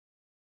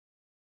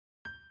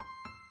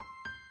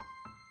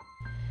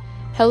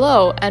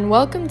Hello, and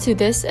welcome to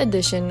this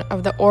edition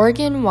of the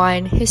Oregon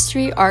Wine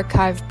History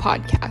Archive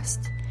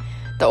podcast.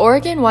 The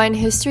Oregon Wine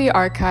History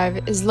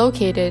Archive is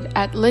located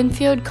at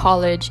Linfield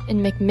College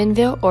in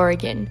McMinnville,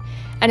 Oregon,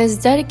 and is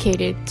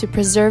dedicated to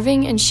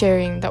preserving and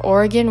sharing the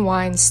Oregon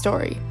wine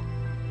story.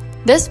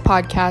 This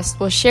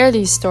podcast will share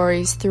these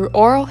stories through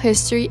oral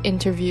history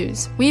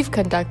interviews we've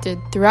conducted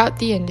throughout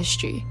the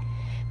industry.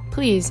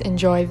 Please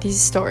enjoy these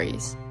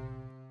stories.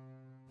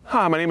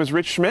 Hi, my name is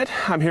Rich Schmidt.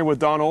 I'm here with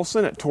Don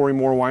Olson at Torii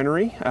Mor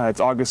Winery. It's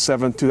August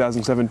 7th,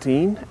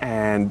 2017.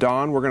 And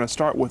Don, we're going to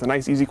start with a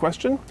nice easy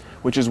question,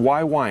 which is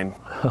why wine?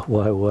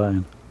 Why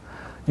wine?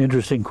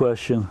 Interesting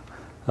question.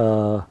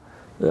 I'm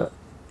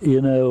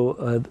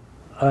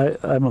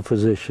a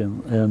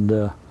physician,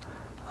 and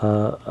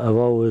I've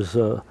always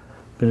been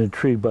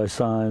intrigued by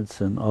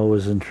science and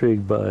always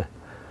intrigued by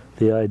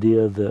the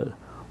idea that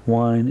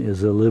wine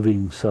is a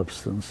living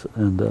substance.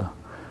 And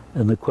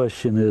the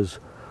question is,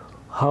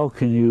 how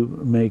can you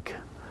make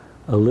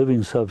a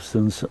living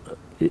substance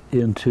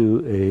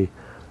into a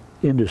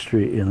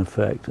industry, in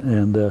effect?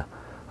 And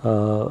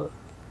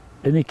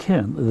you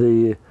can.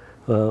 The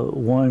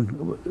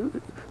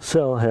wine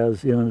cell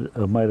has in it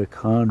a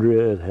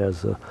mitochondria, it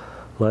has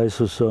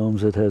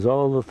lysosomes, it has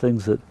all the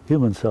things that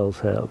human cells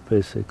have,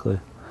 basically.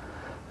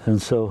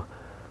 And so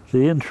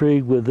the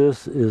intrigue with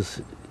this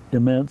is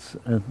immense,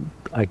 and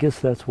I guess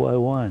that's why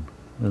wine.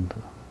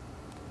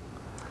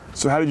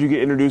 So how did you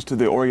get introduced to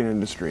the Oregon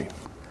industry?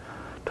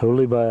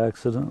 Totally by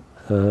accident.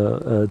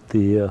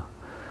 The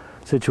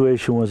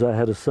situation was I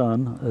had a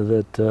son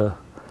that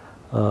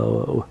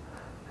a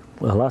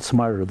lot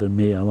smarter than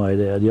me, I might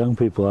add. Young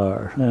people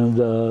are,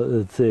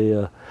 and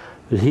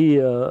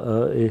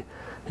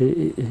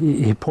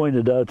he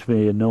pointed out to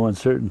me in no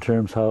uncertain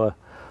terms how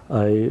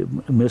I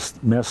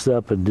messed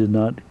up and did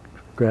not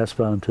grasp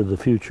onto the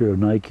future of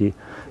Nike,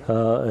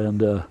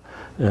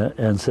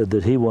 and said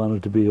that he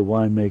wanted to be a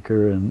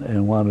winemaker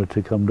and wanted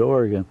to come to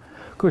Oregon.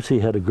 Of course, he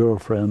had a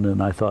girlfriend,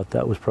 and I thought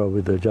that was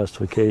probably the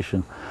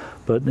justification.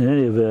 But in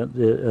any event,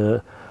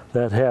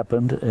 that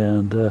happened,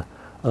 and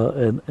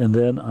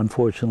then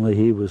unfortunately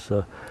he was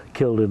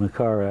killed in a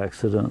car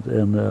accident,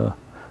 and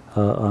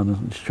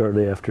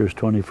shortly after his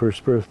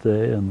 21st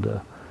birthday,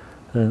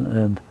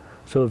 and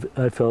so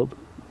I felt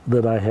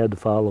that I had to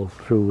follow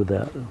through with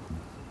that.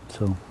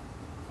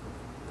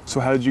 So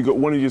how did you go,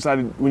 when you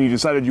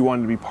decided you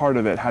wanted to be part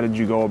of it, how did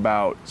you go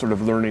about sort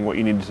of learning what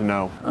you needed to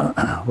know?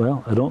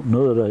 Well, I don't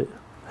know that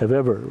I have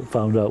ever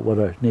found out what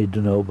I need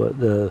to know, but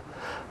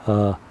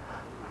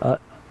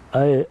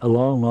I a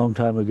long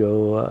time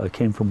ago, I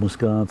came from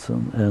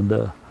Wisconsin, and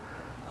there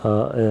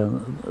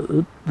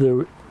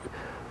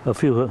a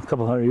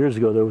couple hundred years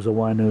ago there was a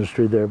wine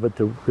industry there, and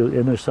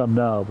there's some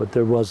now, but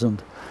there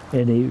wasn't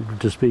any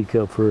to speak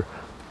of for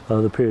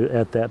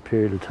that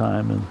period of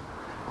time,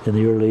 in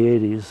the early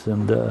 80s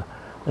and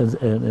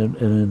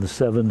in the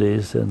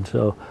 70s. And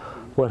so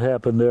what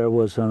happened there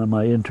was, on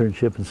my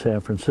internship in San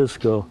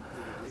Francisco,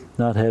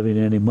 not having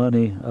any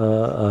money,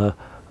 I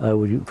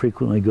would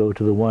frequently go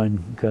to the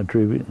wine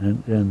country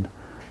and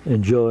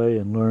enjoy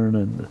and learn,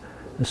 and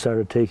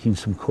started taking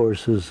some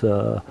courses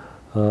that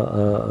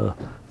I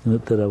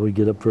would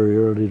get up very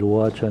early to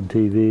watch on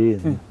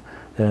TV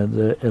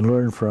and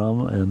learn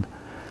from.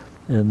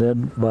 And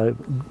then, by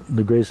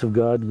the grace of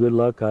God, good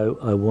luck, I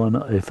won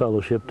a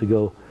fellowship to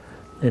go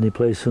any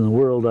place in the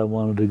world I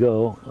wanted to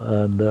go,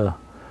 and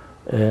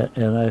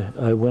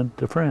I went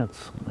to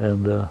France,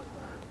 and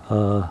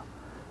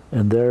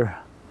there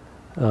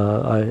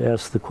I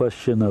asked the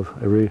question of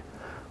every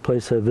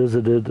place I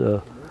visited,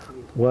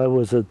 why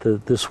was it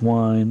that this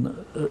wine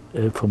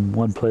from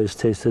one place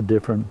tasted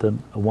different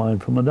than a wine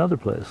from another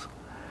place?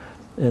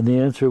 And the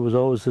answer was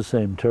always the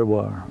same: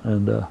 terroir.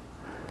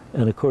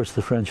 And of course,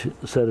 the French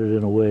said it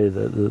in a way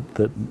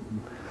that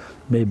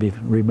made me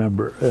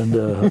remember. And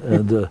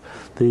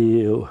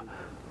the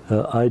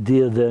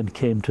idea then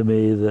came to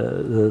me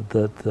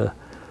that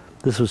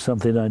this was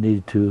something I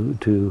needed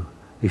to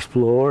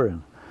explore.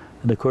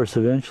 And of course,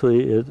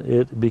 eventually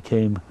it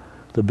became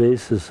the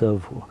basis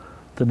of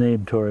the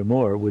name Torii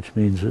Mor, which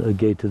means a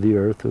gate to the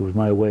earth. It was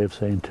my way of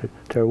saying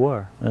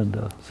terroir. And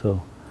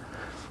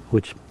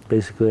which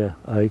basically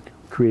I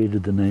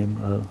created the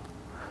name.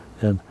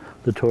 And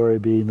the Torii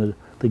being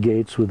the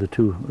gates with the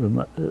two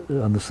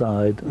on the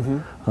side,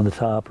 on the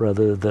top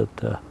rather,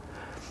 that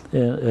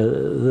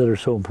are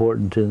so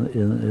important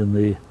in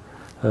the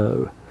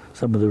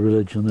some of the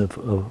religion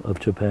of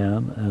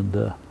Japan,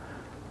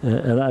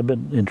 and I've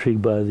been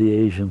intrigued by the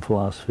Asian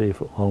philosophy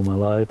for all my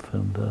life,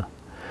 and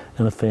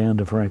a fan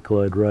of Frank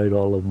Lloyd Wright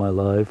all of my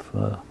life,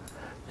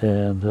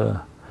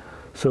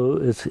 so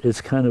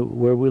it's kind of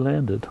where we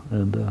landed,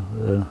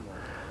 and.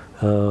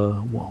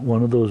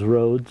 One of those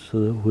roads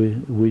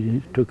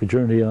we took a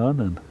journey on,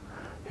 and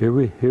here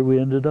we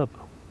ended up.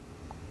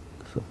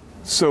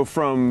 So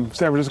from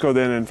San Francisco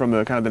then, and from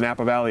the kind of the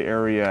Napa Valley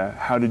area,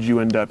 how did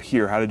you end up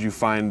here? How did you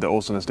find the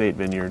Olson Estate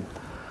vineyard?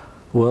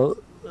 Well,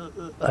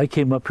 I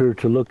came up here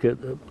to look at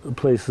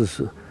places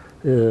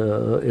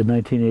in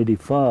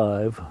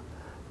 1985,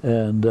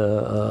 and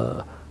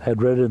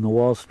had read in the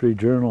Wall Street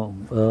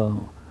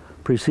Journal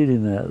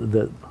preceding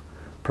that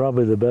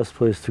probably the best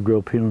place to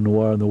grow Pinot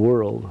Noir in the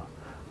world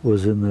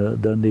was in the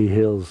Dundee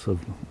Hills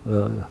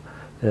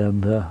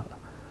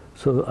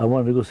so I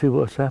wanted to go see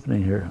what's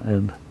happening here,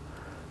 and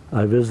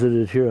I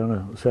visited here on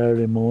a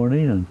Saturday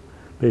morning and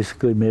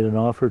basically made an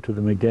offer to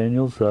the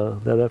McDaniels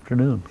that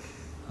afternoon.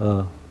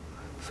 So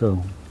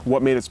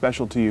what made it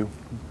special to you?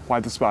 Why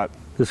the spot?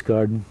 This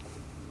garden.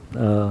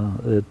 My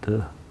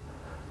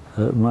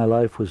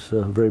life was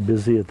very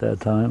busy at that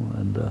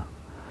time,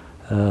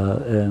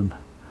 and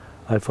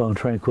I found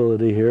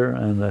tranquility here,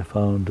 and I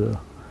found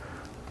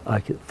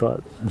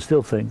thought and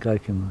still think I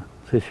can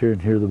sit here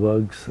and hear the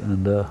bugs,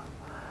 and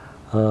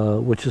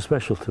which is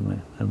special to me.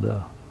 And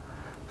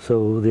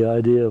so the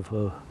idea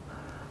of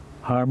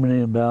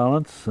harmony and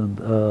balance and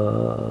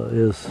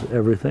is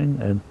everything,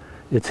 and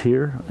it's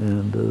here,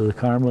 and the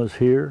karma is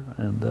here,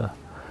 and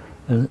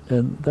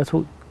that's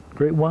what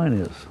great wine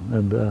is,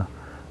 and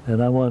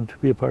I wanted to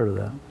be a part of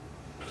that.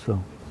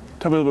 So.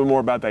 Tell me a little bit more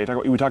about that.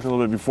 We talked a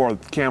little bit before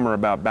the camera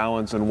about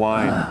balance and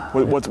wine.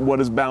 What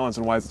is balance,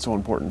 and why is it so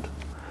important?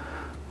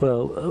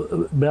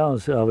 Well,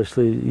 balance,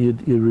 obviously,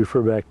 you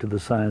refer back to the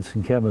science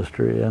and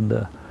chemistry,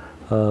 and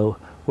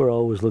we're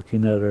always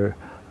looking at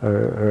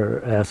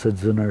our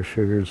acids and our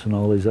sugars and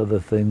all these other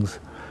things,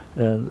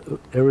 and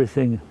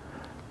everything.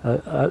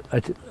 In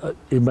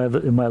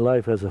my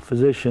life as a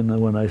physician,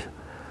 when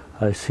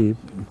I see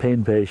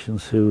pain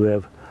patients who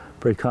have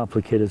very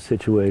complicated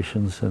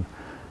situations,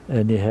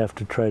 and you have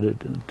to try to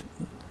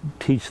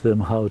teach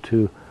them how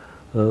to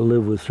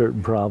live with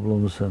certain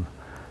problems, and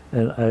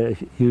I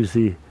use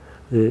the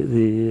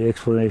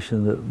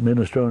explanation that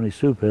minestrone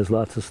soup has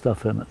lots of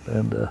stuff in it,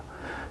 and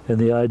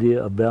the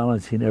idea of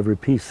balancing every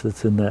piece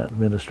that's in that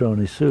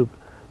minestrone soup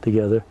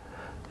together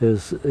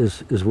is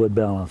what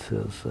balance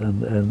is,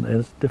 and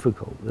it's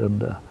difficult,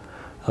 and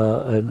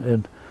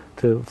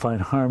to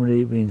find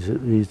harmony means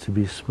it needs to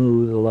be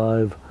smooth,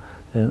 alive,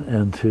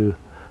 and to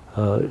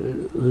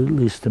at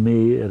least to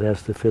me it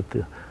has to fit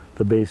the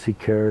basic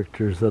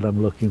characters that I'm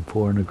looking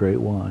for in a great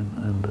wine,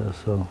 and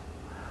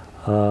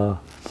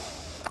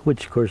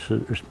which of course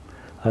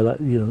I like,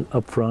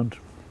 up front,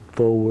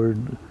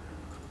 forward,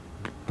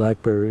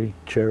 blackberry,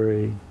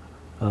 cherry,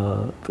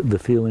 the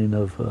feeling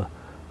of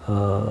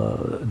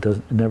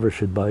never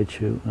should bite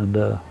you,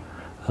 and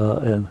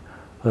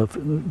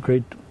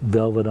great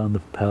velvet on the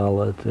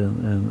palate,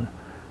 and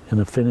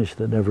a finish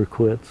that never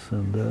quits,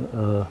 and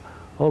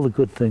all the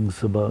good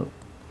things about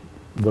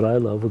what I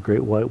love, a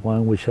great white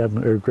wine,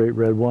 or great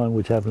red wine,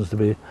 which happens to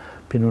be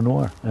Pinot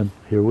Noir, and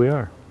here we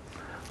are.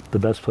 The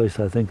best place,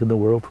 I think, in the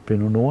world for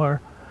Pinot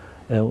Noir,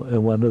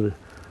 and one of the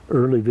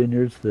early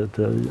vineyards that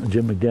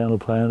Jim McDaniel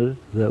planted,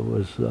 that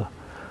was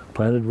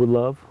planted with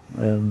love,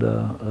 and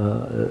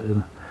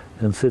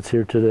sits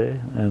here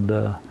today, and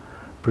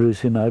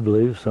producing, I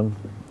believe, some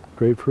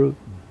great fruit.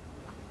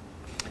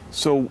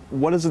 So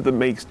what is it that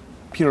makes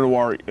Pinot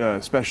Noir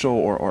special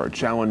or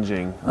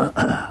challenging?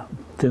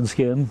 Thin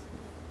skin,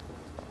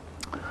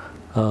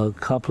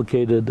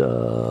 complicated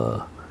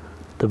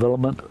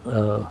development.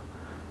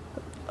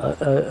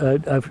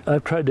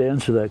 I've tried to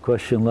answer that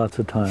question lots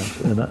of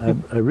times, and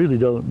I really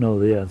don't know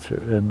the answer.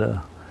 And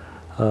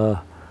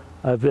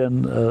I've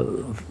been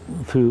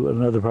through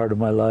another part of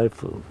my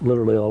life,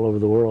 literally all over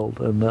the world,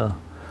 and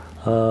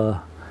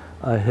I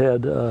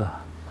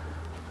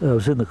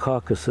was in the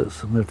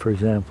Caucasus, for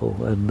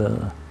example, and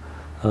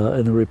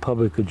in the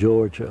Republic of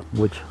Georgia,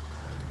 which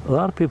a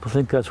lot of people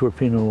think that's where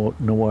Pinot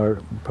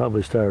Noir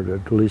probably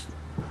started, at least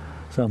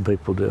some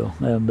people do.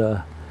 And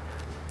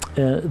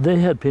they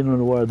had Pinot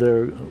Noir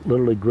there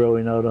literally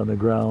growing out on the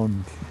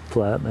ground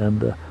flat,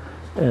 and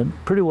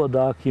pretty well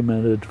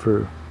documented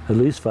for at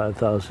least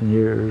 5,000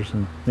 years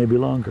and maybe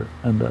longer.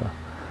 And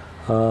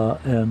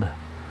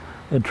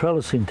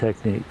trellising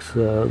techniques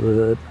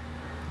that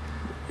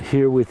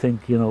here we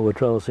think, a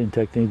trellising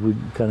technique, we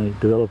kind of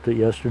developed it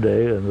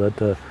yesterday,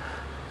 but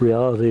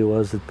reality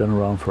was it's been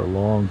around for a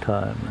long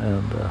time,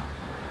 and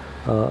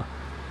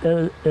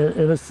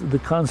it's the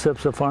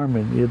concepts of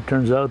farming. It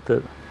turns out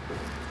that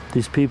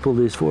these people,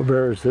 these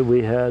forebears that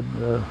we had,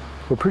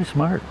 were pretty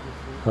smart,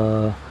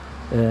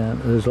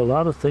 and there's a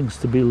lot of things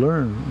to be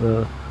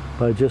learned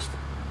by just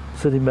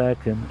sitting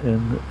back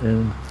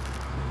and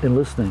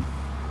listening.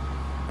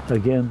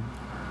 Again,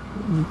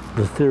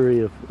 the theory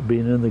of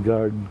being in the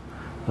garden,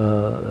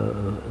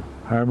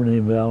 harmony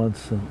and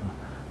balance,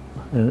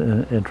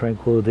 and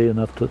tranquility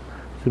enough to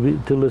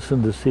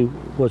listen, to see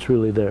what's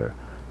really there,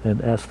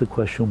 and ask the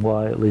question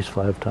why at least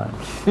 5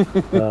 times.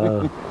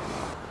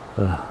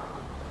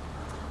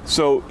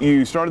 So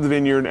you started the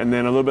vineyard, and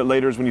then a little bit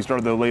later is when you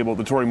started the label,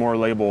 the Torii Mor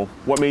label.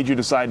 What made you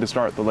decide to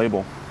start the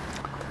label?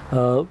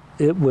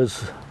 It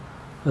was,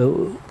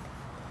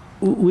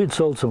 we'd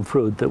sold some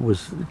fruit that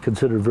was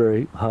considered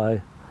very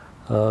high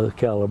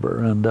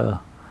caliber, and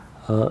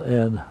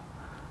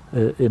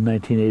in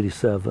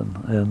 1987,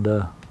 and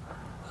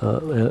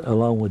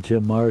along with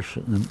Jim Marsh,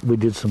 and we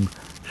did some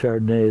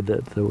Chardonnay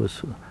that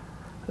was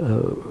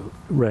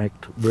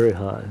ranked very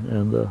high,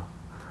 and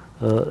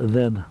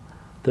then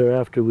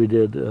thereafter we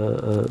did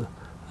the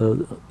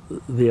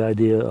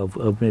idea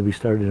of maybe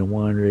starting a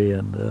winery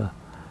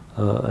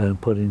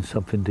and putting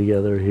something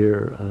together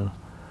here.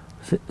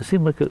 It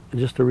seemed like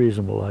just a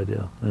reasonable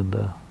idea. And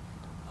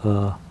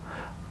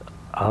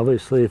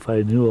obviously, if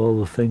I knew all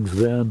the things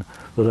then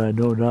that I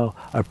know now,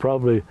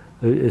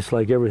 it's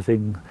like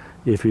everything,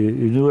 if you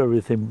knew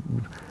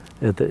everything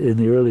in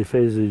the early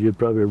phases, you'd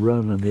probably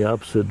run in the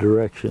opposite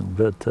direction.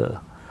 But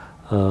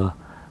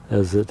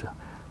as it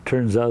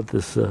turns out,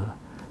 this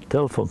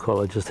telephone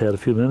call I just had a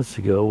few minutes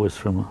ago was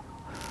from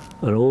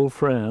an old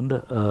friend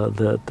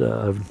that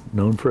I've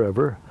known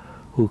forever,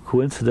 who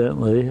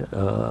coincidentally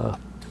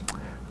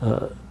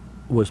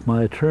was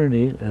my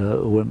attorney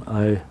when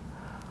I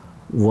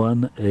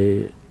won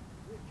a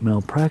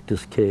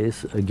malpractice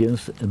case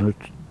against an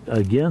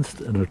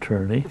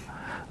attorney,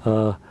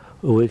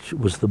 which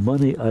was the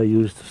money I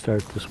used to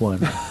start this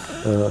winery.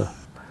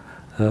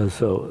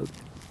 So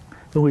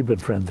we've been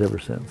friends ever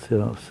since,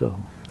 So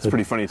it's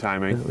pretty funny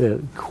timing. Yeah,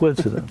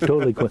 coincidence,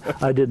 totally.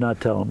 I did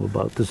not tell him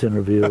about this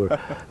interview. It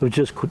was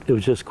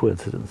just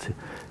coincidence.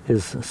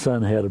 His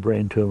son had a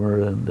brain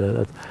tumor,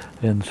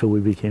 and so we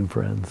became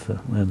friends.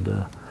 And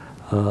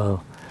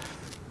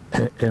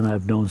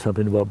I've known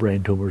something about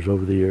brain tumors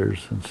over the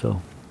years, and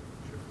so.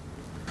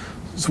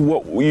 So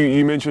what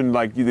you mentioned,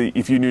 like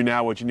if you knew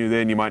now what you knew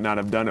then, you might not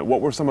have done it.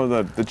 What were some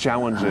of the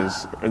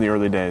challenges in the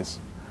early days?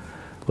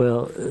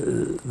 Well,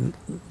 the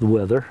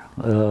weather,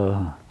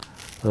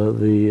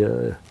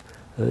 the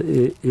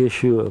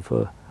issue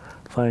of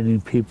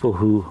finding people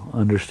who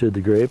understood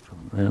the grape,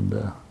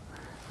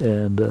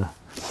 and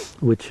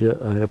which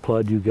I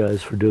applaud you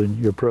guys for doing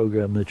your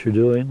program that you're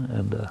doing,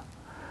 and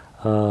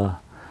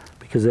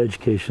because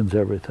education's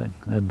everything,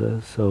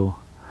 and so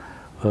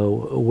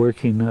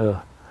working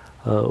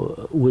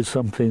with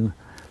something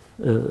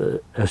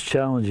as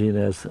challenging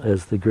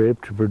as the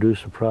grape to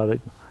produce a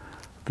product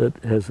that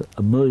has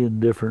a million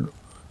different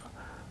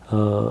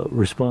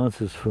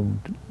responses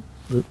from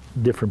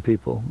different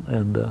people,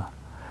 and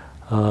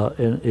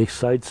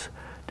excites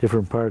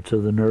different parts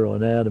of the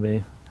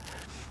neuroanatomy.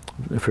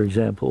 For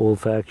example,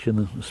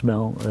 olfaction and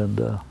smell,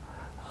 and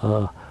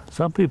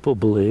some people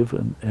believe,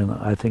 and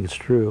I think it's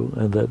true,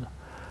 and that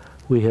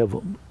we have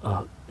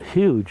a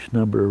huge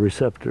number of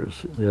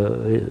receptors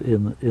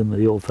in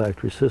the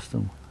olfactory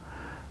system.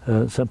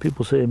 Some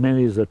people say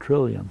many as 1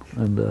 trillion,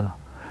 and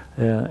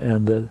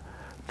that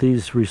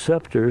these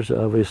receptors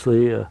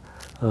obviously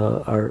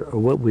are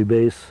what we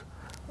base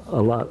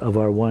a lot of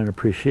our wine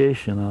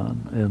appreciation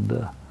on,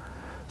 and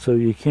so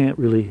you can't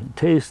really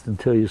taste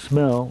until you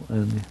smell,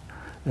 and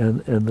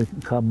the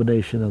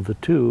combination of the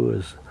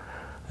two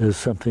is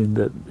something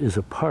that is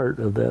a part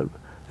of that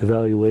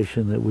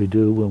evaluation that we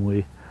do when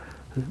we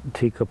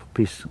take up a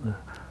piece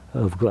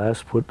of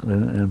glass,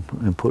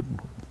 and put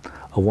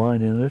a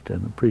wine in it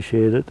and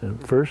appreciate it.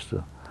 And first,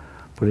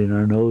 putting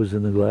our nose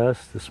in the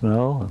glass to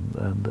smell,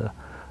 and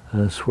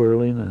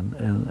swirling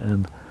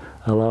and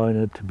allowing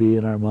it to be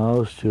in our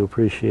mouths to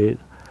appreciate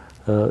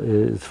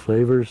its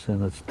flavors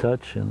and its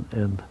touch,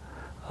 and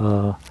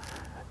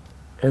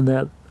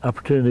that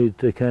opportunity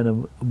to kind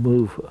of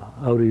move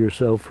out of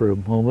yourself for a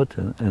moment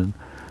and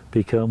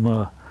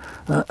become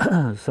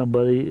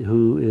somebody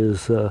who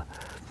is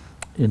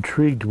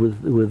intrigued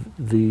with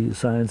the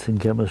science and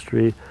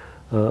chemistry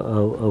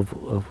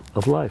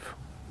of life.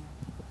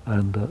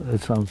 And it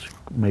sounds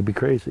maybe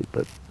crazy,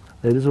 but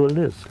it is what it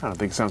is. I don't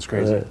think it sounds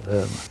crazy.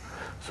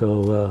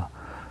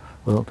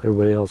 Well,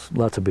 everybody else,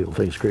 lots of people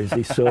think it's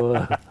crazy.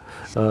 So,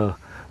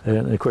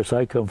 and of course,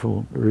 I come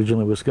from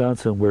originally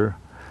Wisconsin, where,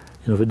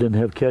 if it didn't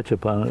have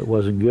ketchup on it, it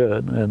wasn't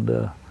good,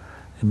 and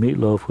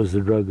meatloaf was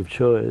the drug of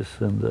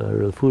choice, or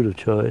the food of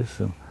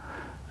choice,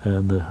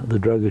 and the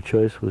drug of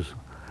choice was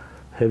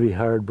heavy,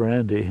 hard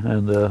brandy,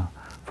 and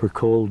for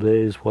cold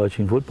days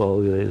watching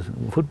football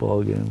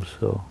games.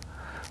 So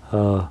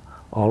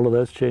all of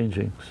that's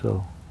changing.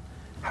 So,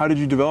 how did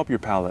you develop your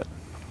palate?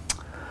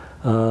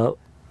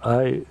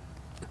 I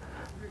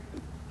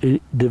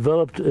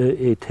developed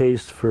a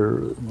taste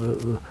for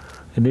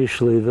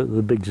initially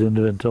the big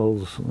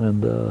Zinfandels,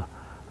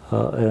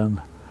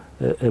 and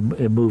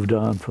it moved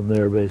on from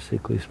there,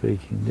 basically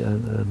speaking,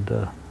 and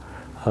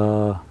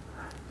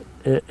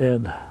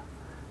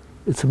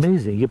it's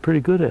amazing. You get pretty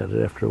good at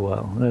it after a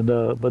while,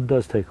 but it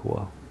does take a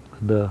while,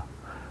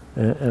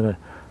 and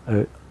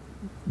I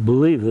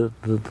believe that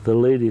the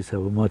ladies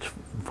have a much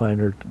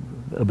finer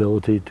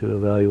ability to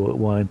evaluate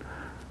wine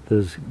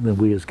than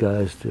we as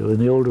guys do. And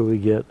the older we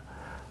get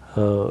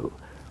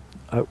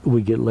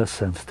less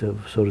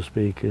sensitive, so to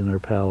speak, in our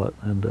palate,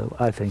 and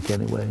I think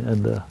anyway,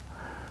 and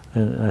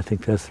I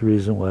think that's the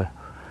reason why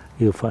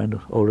you'll find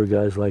older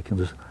guys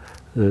liking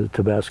the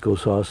Tabasco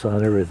sauce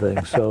on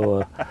everything,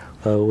 so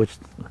which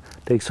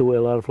takes away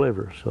a lot of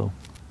flavor. So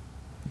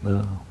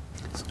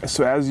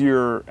as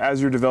you're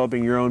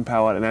developing your own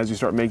palate and as you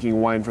start making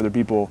wine for other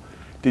people,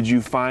 did you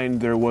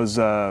find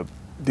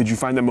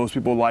that most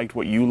people liked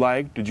what you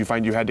liked? Did you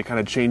find you had to kind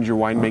of change your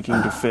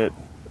winemaking to fit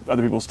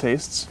other people's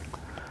tastes?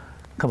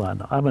 Come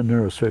on, I'm a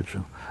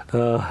neurosurgeon.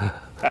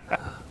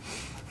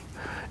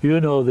 You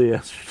know the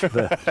answer to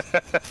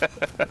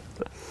that.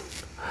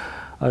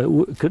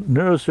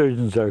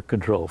 Neurosurgeons are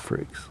control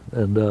freaks,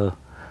 and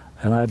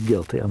I'm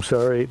guilty. I'm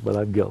sorry, but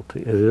I'm guilty.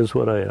 It is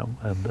what I am,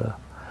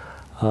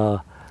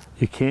 and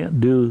you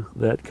can't do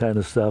that kind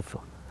of stuff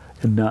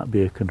and not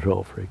be a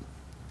control freak.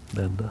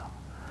 And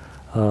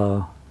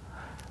I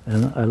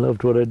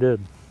loved what I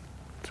did.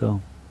 So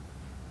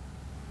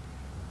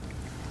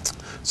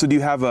do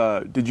you have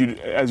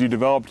as you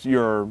developed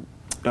your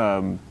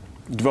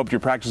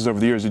practices over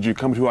the years, did you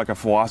come to like a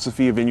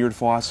philosophy, a vineyard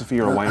philosophy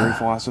or a winery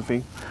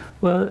philosophy?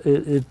 Well,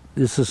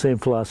 it's the same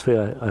philosophy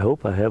I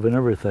hope I have in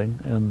everything,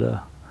 and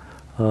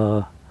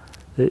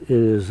it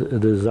is a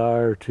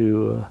desire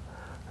to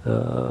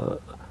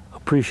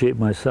appreciate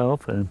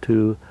myself and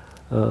to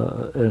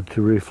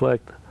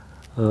reflect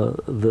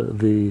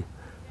the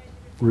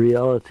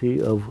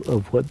reality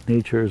of what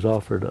nature has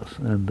offered us,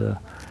 and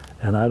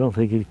I don't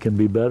think it can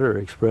be better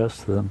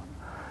expressed than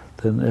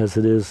as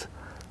it is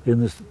in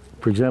this.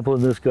 For example,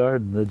 in this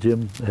garden that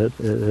Jim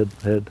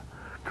had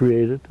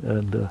created,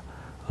 and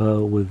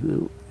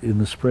in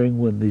the spring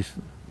when these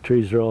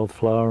trees are all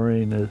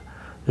flowering,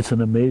 it's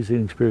an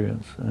amazing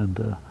experience.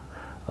 And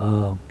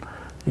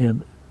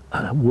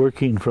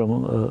working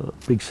from a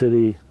big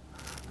city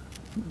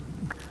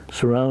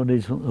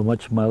surroundings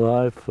much of my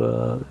life,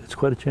 it's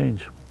quite a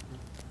change,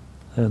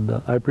 and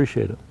I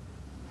appreciate it.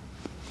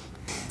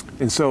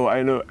 And so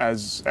I know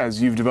as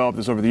you've developed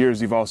this over the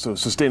years,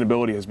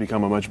 sustainability has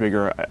become a much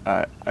bigger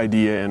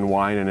idea in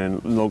wine and in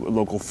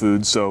local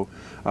food. So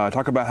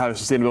talk about how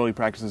sustainability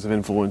practices have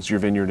influenced your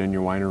vineyard and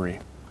your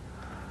winery.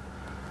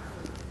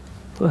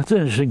 Well, that's an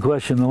interesting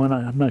question.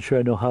 I'm not sure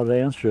I know how to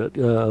answer it,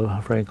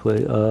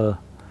 frankly.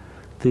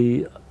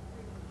 The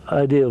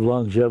idea of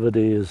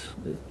longevity is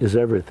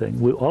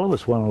everything. All of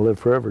us want to live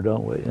forever,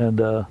 don't we? And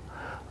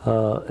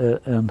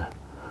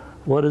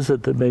what is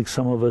it that makes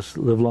some of us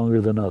live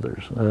longer than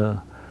others?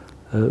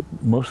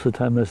 Most of the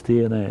time that's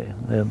DNA,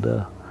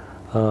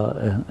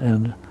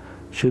 and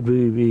should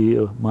we be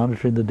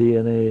monitoring the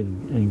DNA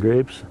in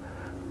grapes?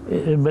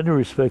 In many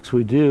respects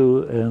we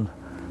do,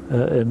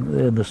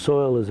 and the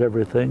soil is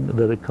everything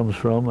that it comes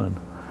from, and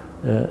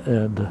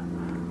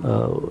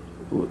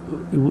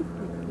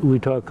we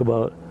talk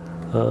about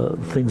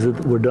things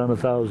that were done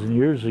 1,000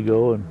 years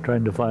ago and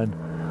trying to find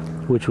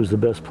which was the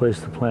best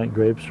place to plant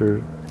grapes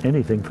or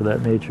anything for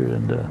that nature,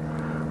 and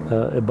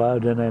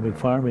biodynamic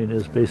farming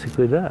is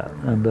basically that,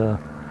 and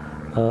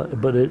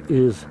but it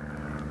is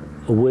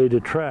a way to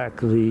track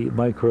the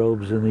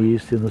microbes and the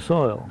yeast in the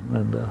soil,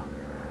 and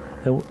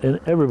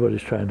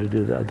everybody's trying to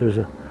do that. There's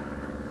a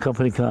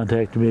company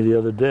contacted me the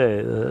other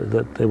day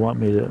that they want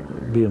me to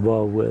be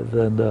involved with,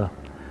 and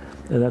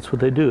that's what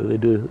they do. They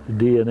do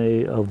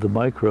DNA of the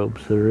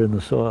microbes that are in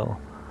the soil,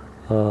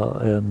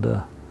 and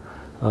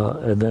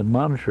then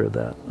monitor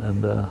that,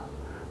 and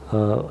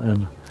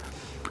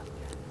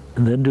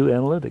then do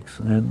analytics.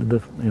 And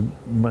in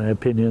my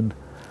opinion,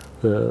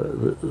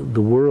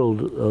 the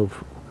world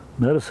of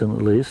medicine,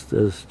 at least,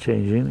 is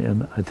changing,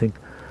 and I think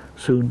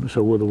soon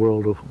so will the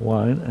world of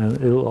wine, and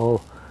it'll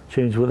all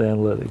change with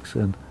analytics.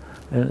 And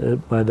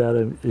by that,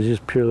 it's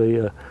just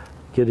purely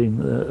getting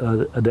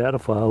a data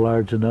file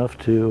large enough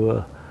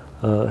to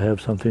have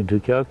something to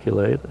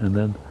calculate, and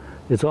then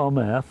it's all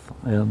math,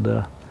 and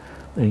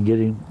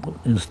getting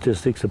in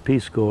statistics a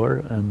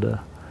p-score, and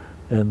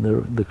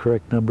the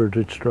correct number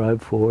to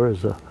strive for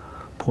is a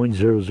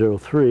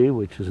 0.003,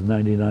 which is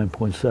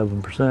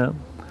 99.7%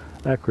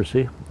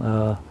 accuracy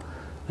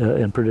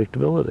and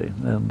predictability.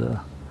 And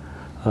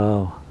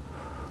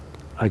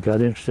I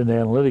got interested in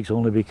analytics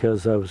only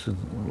because I was in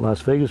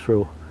Las Vegas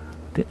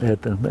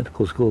at the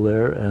medical school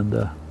there, and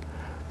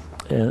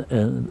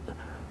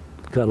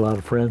got a lot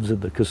of friends in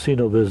the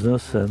casino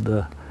business,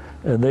 and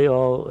they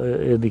all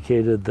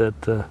indicated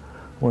that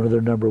one of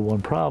their number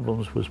one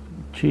problems was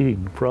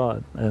cheating,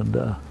 fraud,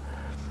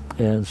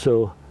 and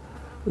so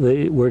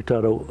they worked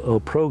out a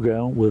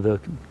program with a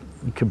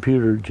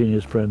computer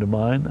genius friend of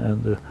mine,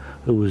 and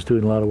who was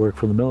doing a lot of work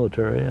for the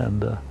military,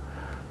 and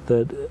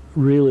that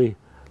really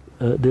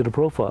did a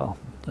profile,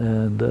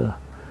 and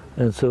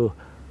so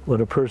when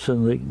a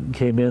person that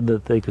came in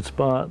that they could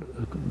spot,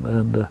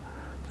 and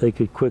they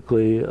could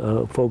quickly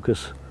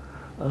focus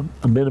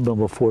a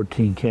minimum of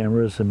 14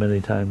 cameras, and many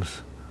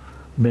times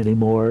many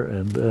more,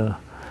 and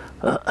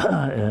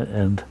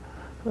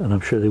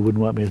I'm sure they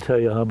wouldn't want me to tell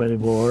you how many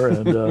more,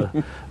 and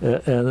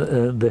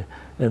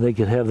they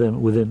could have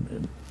them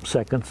within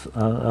seconds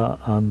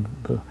on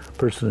the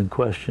person in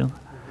question,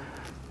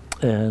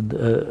 and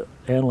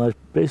analyze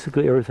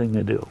basically everything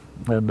they do,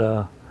 and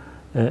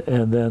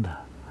then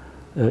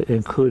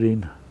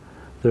including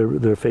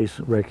their face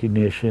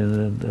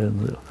recognition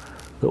and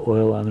the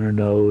oil on their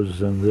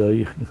nose and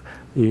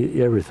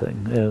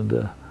everything,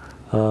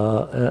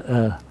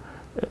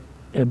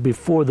 and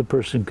before the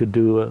person could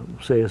do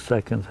say a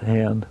second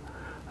hand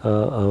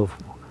of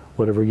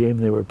whatever game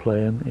they were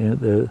playing,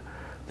 and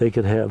they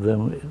could have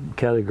them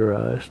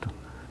categorized,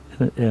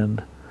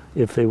 and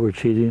if they were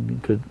cheating,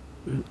 could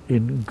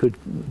in good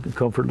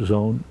comfort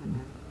zone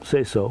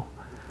say so,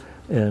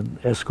 and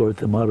escort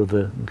them out of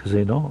the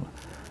casino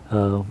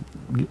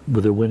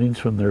with their winnings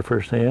from their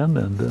first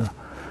hand,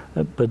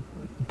 but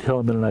tell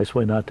them in a nice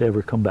way not to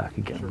ever come back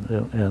again.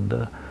 Sure.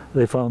 And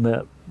they found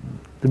that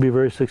to be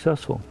very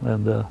successful,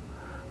 and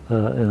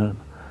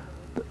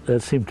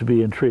that seemed to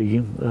be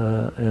intriguing,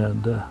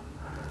 and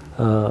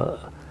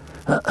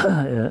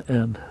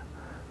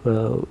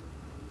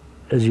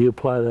as you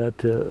apply that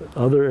to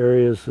other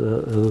areas,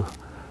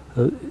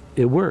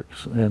 it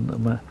works.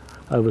 And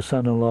I have a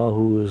son-in-law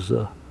who is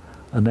a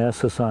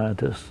NASA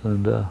scientist,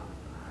 and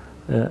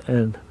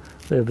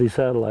they have these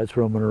satellites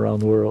roaming around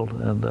the world.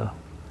 And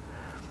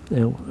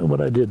what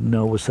I didn't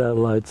know was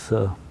satellites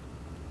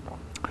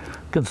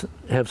can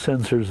have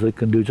sensors that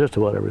can do just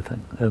about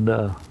everything. And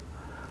in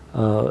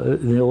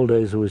the old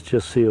days, it was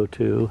just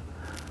CO2,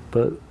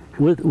 but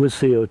with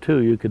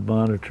CO2, you could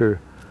monitor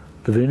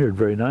the vineyard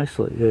very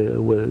nicely.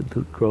 With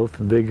the growth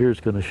and vigor is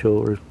going to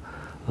show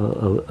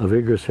a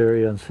vigorous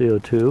area on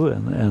CO2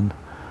 and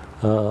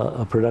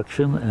a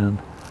production, and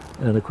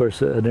of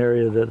course an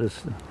area that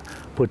is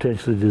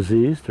potentially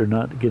diseased or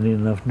not getting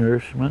enough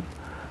nourishment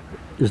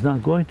is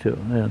not going to.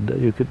 And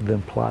you could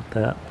then plot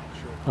that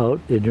out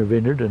in your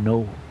vineyard and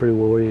know pretty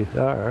well where you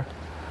are.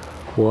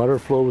 Water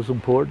flow is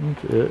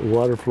important.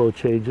 Water flow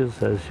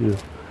changes as you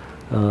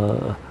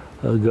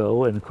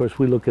go, and of course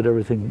we look at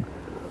everything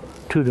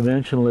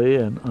two-dimensionally,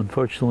 and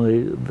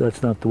unfortunately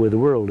that's not the way the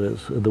world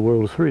is. The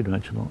world is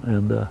three-dimensional,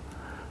 and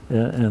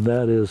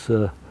that is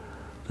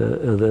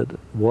that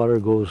water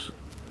goes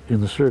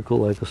in the circle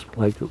like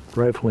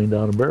rifling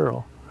down a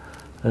barrel,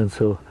 and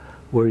so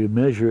where you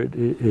measure it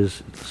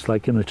is it's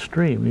like in a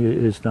stream.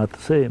 It's not the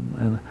same,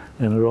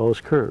 and it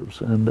always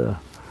curves, and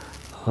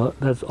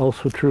that's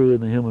also true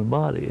in the human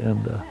body,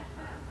 and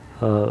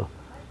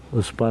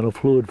the spinal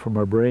fluid from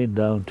our brain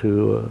down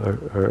to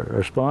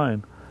our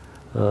spine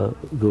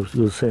goes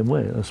the same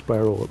way, a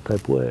spiral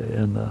type way,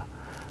 and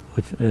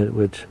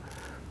which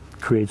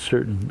creates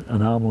certain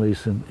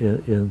anomalies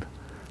in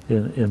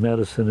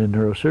medicine and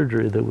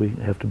neurosurgery that we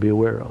have to be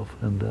aware of,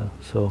 and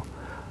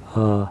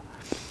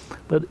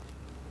but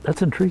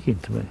that's intriguing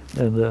to me,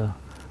 and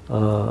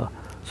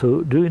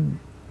so doing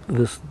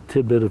this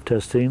tidbit of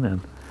testing,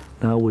 and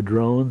now with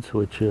drones,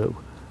 which are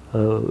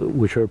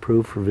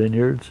approved for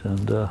vineyards,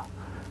 and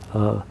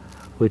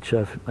which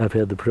I've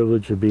had the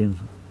privilege of being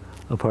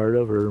a part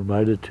of or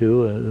invited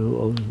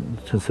to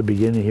since the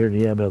beginning here in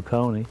Yamhill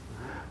County,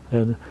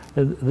 and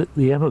the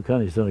Yamhill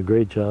County's done a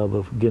great job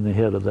of getting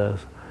ahead of that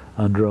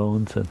on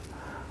drones. And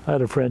I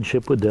had a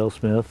friendship with Dale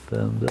Smith,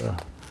 and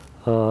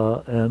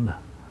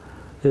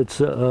it's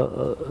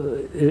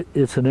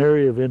an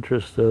area of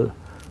interest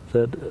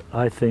that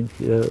I think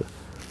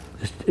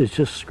is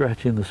just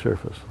scratching the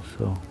surface.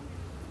 So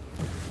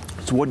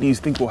what do you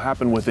think will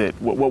happen with it?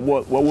 What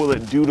will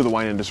it do to the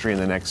wine industry in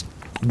the next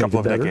couple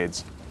of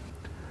decades?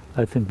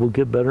 I think we'll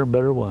get better and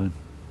better wine,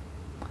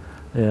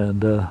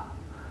 and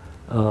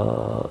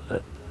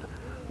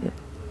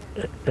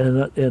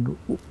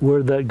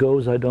where that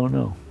goes, I don't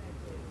know.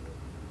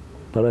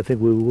 But I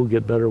think we will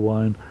get better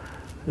wine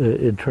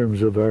in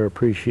terms of our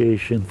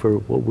appreciation for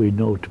what we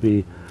know to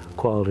be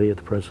quality at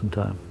the present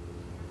time.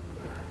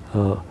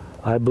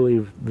 I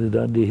believe the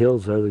Dundee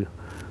Hills are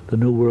the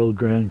New World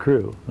Grand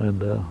Cru,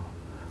 and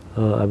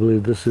I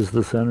believe this is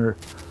the center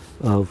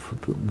of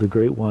the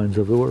great wines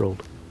of the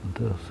world.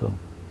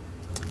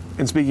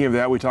 And speaking of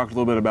that, we talked a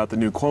little bit about the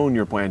new clone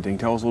you're planting.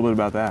 Tell us a little bit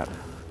about that.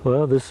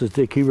 Well, this is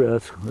Dickie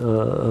Reth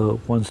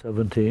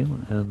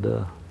 117, and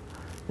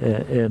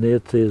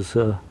it is,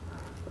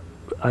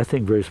 I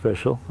think, very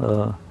special.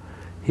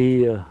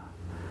 He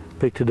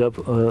picked it up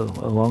a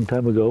long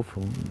time ago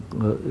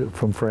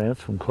from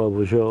France, from Claude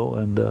Vougeot,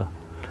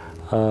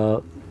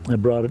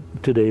 and brought it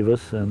to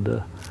Davis, and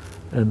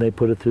they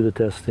put it through the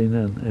testing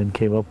and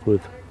came up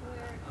with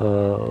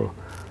a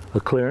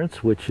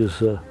clearance, which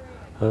is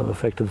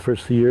effective the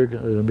first of the year,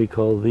 going to be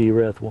called the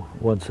Reth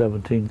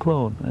 117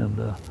 clone, and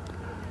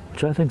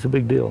which I think is a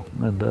big deal.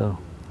 And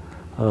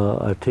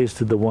I've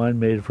tasted the wine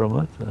made from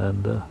it,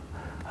 and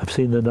I've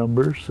seen the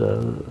numbers.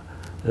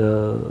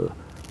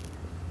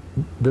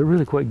 They're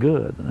really quite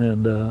good,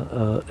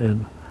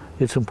 and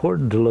it's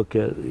important to look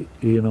at,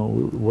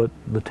 what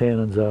the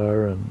tannins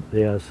are and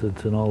the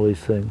acids and all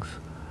these things.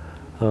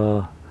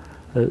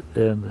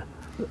 And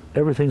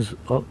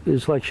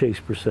it's like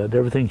Shakespeare said,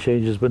 everything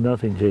changes but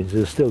nothing changes.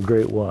 It's still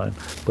great wine,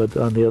 but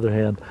on the other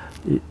hand,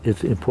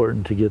 it's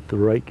important to get the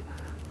right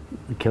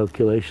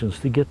calculations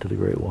to get to the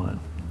great wine.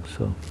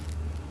 So,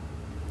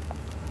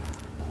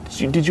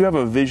 did you have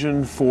a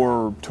vision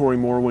for Torii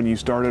Mor when you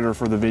started, or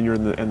for the vineyard,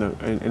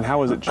 and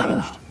how has it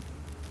changed?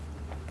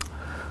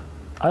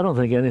 I don't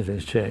think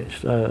anything's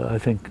changed. I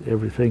think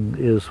everything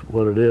is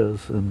what it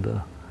is,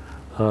 and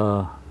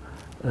I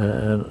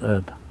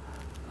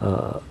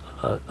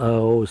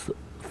always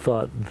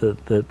thought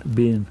that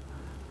being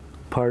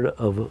part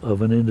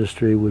of an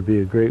industry would be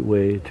a great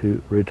way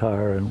to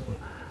retire,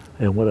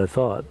 and what I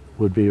thought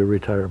would be a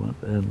retirement,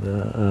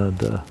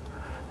 and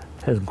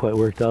hasn't quite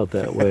worked out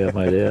that way, I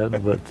might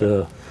add.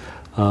 But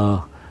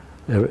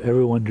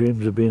everyone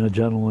dreams of being a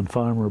gentleman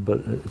farmer, but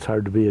it's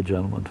hard to be a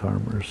gentleman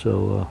farmer.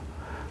 So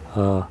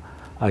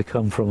I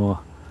come from a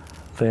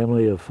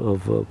family of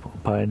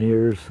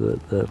pioneers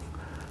that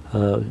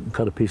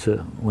cut a piece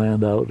of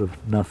land out of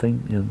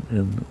nothing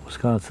in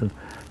Wisconsin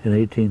in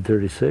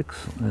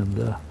 1836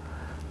 and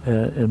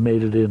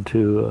made it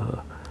into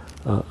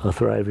a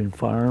thriving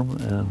farm.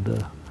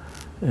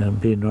 And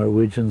being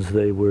Norwegians,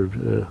 they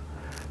would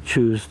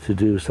choose to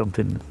do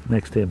something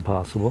next to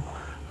impossible,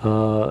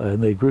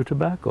 and they grew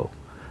tobacco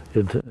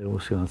in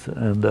Wisconsin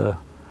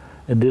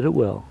and did it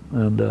well,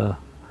 and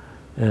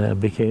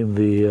became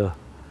the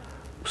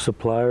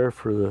supplier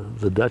for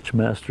the Dutch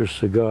master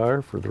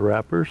cigar for the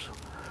wrappers.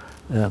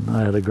 And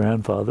I had a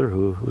grandfather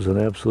who was an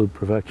absolute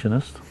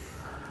perfectionist,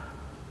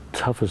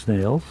 tough as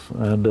nails,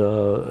 and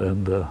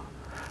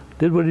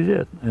did what he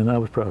did, and I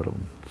was proud of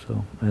him.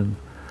 So, and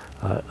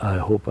I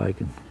hope I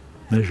can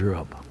measure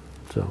up.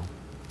 So,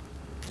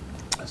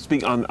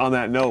 speak on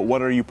that note,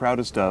 what are you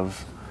proudest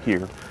of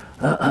here?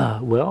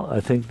 Well, I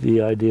think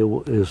the idea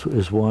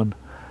is one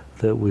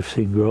that we've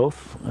seen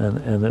growth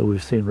and that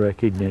we've seen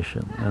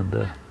recognition,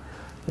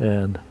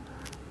 and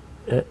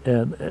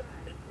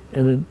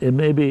it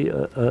may be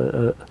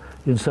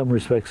in some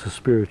respects a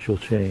spiritual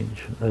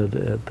change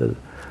that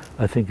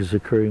I think is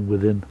occurring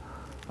within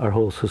our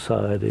whole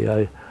society.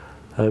 I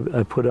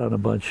put on a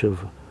bunch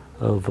of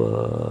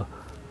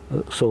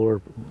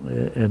solar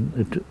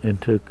and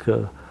took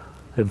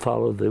and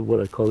followed what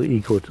I call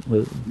the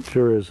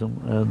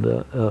ecotourism and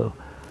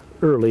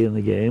early in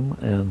the game,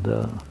 and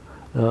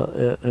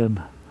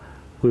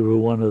we were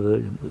one of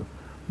the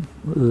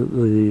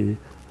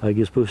I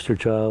guess booster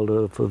child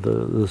of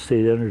the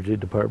state energy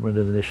department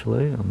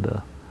initially,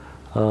 and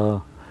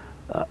I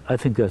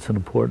think that's an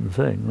important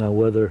thing. Now,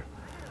 whether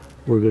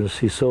we're going to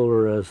see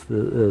solar as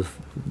the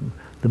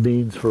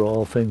means for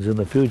all things in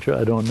the future,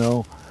 I don't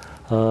know,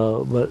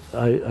 but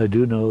I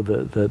do know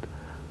that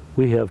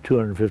we have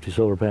 250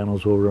 solar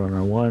panels over on our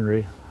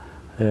winery,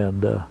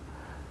 and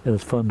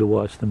it's fun to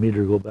watch the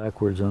meter go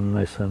backwards on a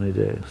nice sunny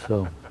day.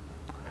 So.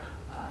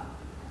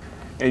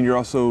 And you're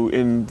also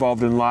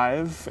involved in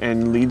Live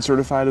and LEED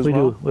certified as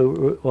well? We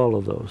do, all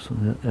of those.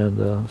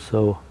 And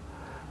so,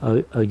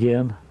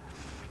 again,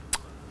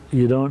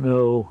 you don't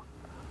know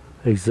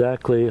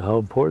exactly how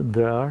important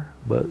they are,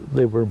 but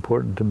they were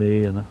important to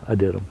me, and I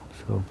did them.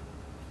 So.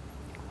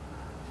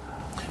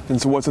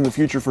 And so what's in the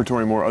future for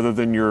Torii Mor, other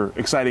than your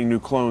exciting new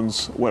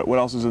clones? What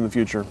else is in the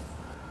future?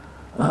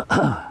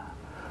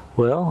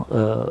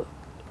 Well,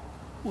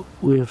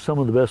 we have some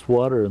of the best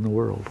water in the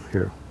world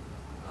here.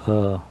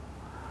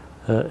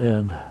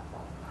 And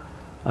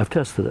I've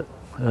tested it,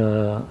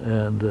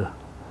 and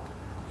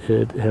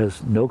it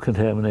has no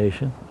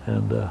contamination,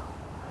 and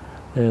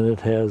it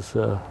has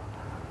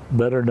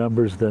better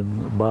numbers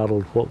than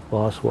bottled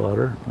Voss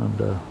water,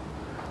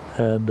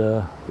 and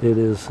it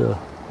is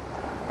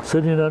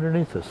sitting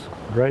underneath us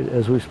right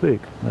as we speak,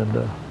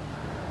 and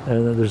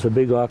there's a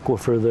big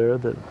aquifer there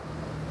that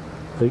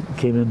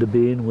came into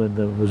being when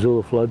the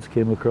Missoula floods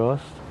came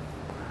across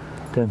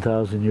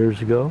 10,000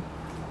 years ago.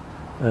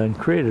 And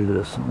created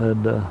this,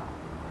 and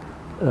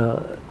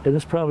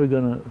it's probably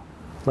going to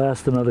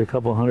last another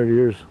couple hundred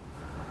years.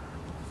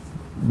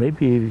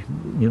 Maybe,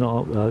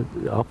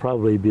 I'll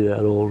probably be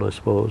that old, I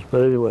suppose.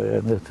 But anyway,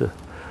 and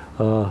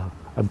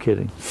I'm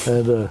kidding.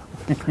 And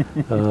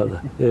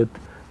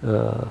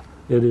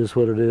it is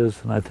what it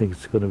is, and I think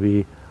it's going to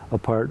be a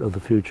part of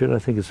the future. And I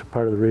think it's a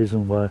part of the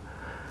reason why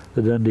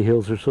the Dundee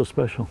Hills are so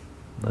special,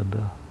 and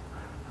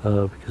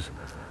because.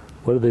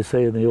 What do they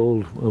say in the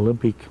old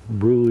Olympic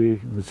brewery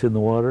that's in the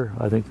water?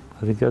 I think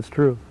that's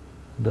true.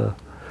 But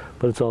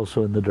it's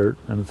also in the dirt,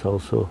 and it's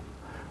also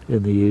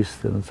in the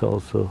yeast, and it's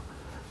also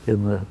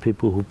in the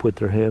people who put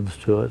their hands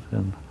to it,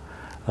 and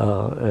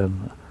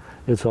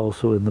it's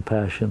also in the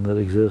passion that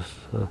exists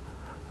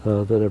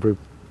that every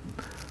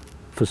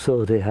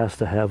facility has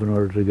to have in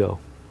order to go.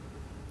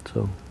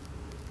 So.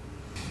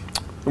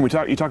 And you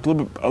talked a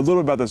little bit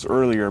about this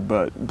earlier,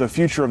 but the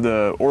future of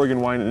the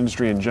Oregon wine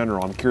industry in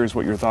general, I'm curious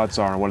what your thoughts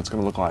are and what it's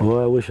going to look like.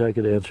 Well, I wish I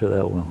could answer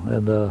that one,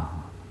 and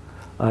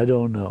I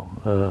don't know.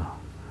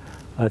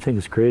 I think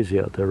it's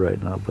crazy out there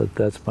right now, but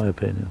that's my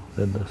opinion.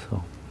 And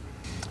so.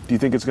 Do you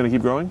think it's going to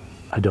keep growing?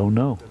 I don't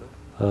know.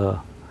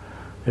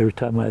 Every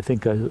time I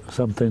think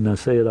something, I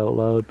say it out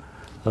loud,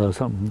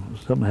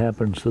 something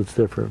happens that's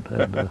different,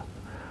 and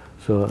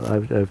so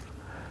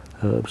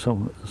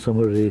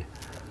somebody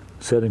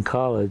said in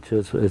college,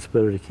 it's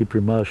better to keep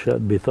your mouth shut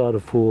and be thought a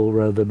fool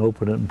rather than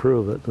open it and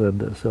prove it.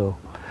 And so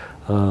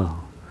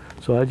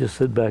I just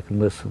sit back and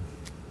listen.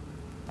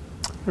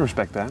 I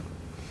respect that.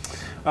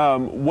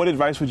 What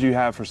advice would you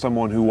have for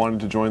someone who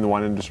wanted to join the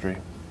wine industry?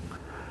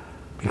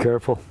 Be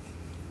careful.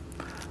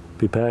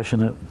 Be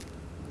passionate.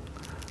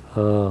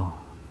 Don't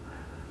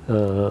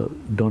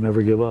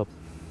ever give up.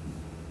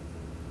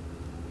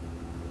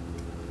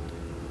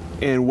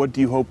 And what do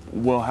you hope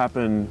will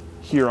happen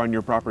here on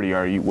your property?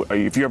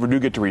 If you ever do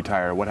get to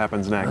retire, what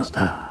happens next?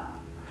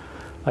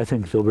 I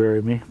think they'll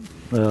bury me,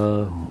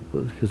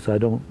 because I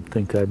don't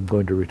think I'm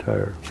going to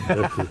retire.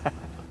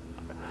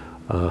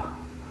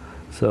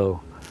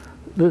 So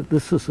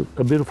this is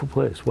a beautiful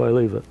place. Why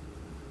leave it?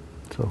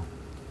 So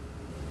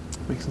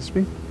makes sense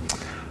to me.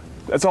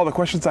 That's all the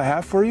questions I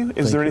have for you.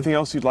 Is there anything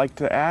else you'd like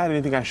to add?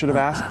 Anything I should have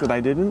asked that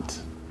I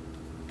didn't?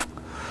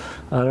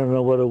 I don't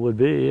know what it would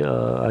be.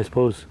 I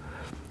suppose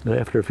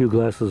after a few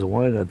glasses of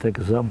wine, I'd think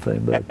of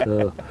something. But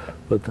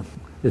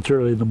it's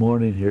early in the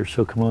morning here,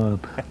 so come on.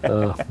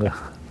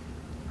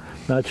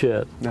 Not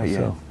yet. Not yet.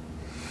 So,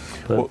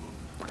 but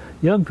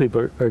young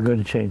people are going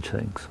to change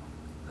things,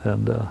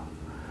 and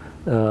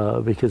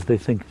because they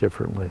think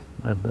differently,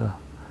 and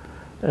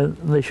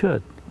they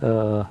should.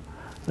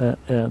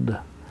 And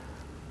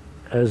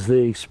as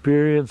they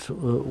experience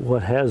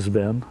what has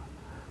been,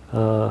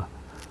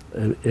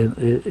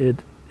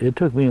 it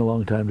took me a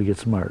long time to get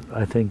smart.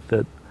 I think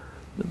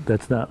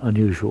that's not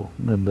unusual,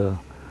 and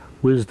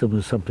wisdom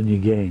is something you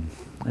gain,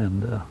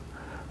 and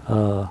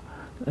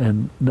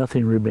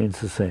nothing remains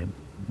the same.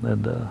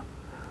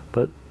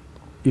 But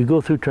you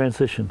go through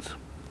transitions,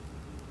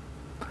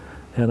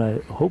 and I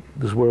hope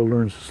this world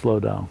learns to slow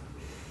down.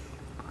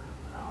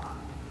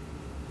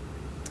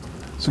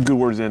 Some good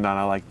words to end on.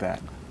 I like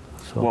that.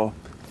 So, well,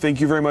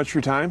 thank you very much for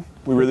your time.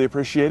 We really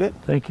appreciate it.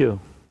 Thank you.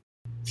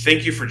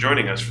 Thank you for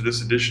joining us for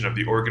this edition of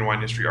the Oregon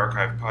Wine History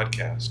Archive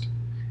podcast.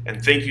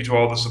 And thank you to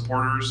all the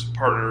supporters,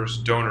 partners,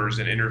 donors,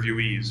 and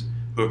interviewees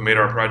who have made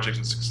our project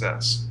a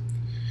success.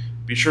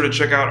 Be sure to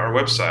check out our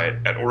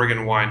website at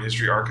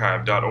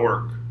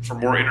OregonWineHistoryArchive.org for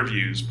more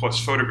interviews, plus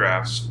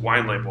photographs,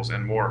 wine labels,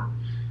 and more.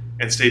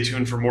 And stay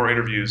tuned for more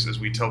interviews as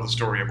we tell the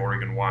story of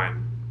Oregon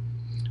wine.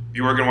 The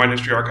Oregon Wine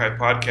History Archive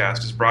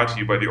podcast is brought to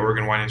you by the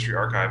Oregon Wine History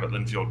Archive at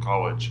Linfield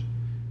College.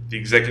 The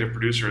executive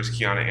producer is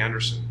Kiana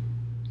Anderson.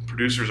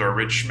 Producers are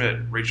Rich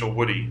Schmidt, Rachel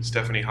Woody,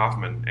 Stephanie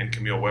Hoffman, and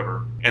Camille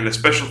Weber. And a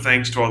special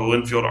thanks to all the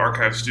Linfield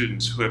Archive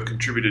students who have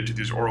contributed to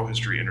these oral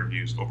history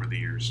interviews over the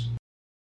years.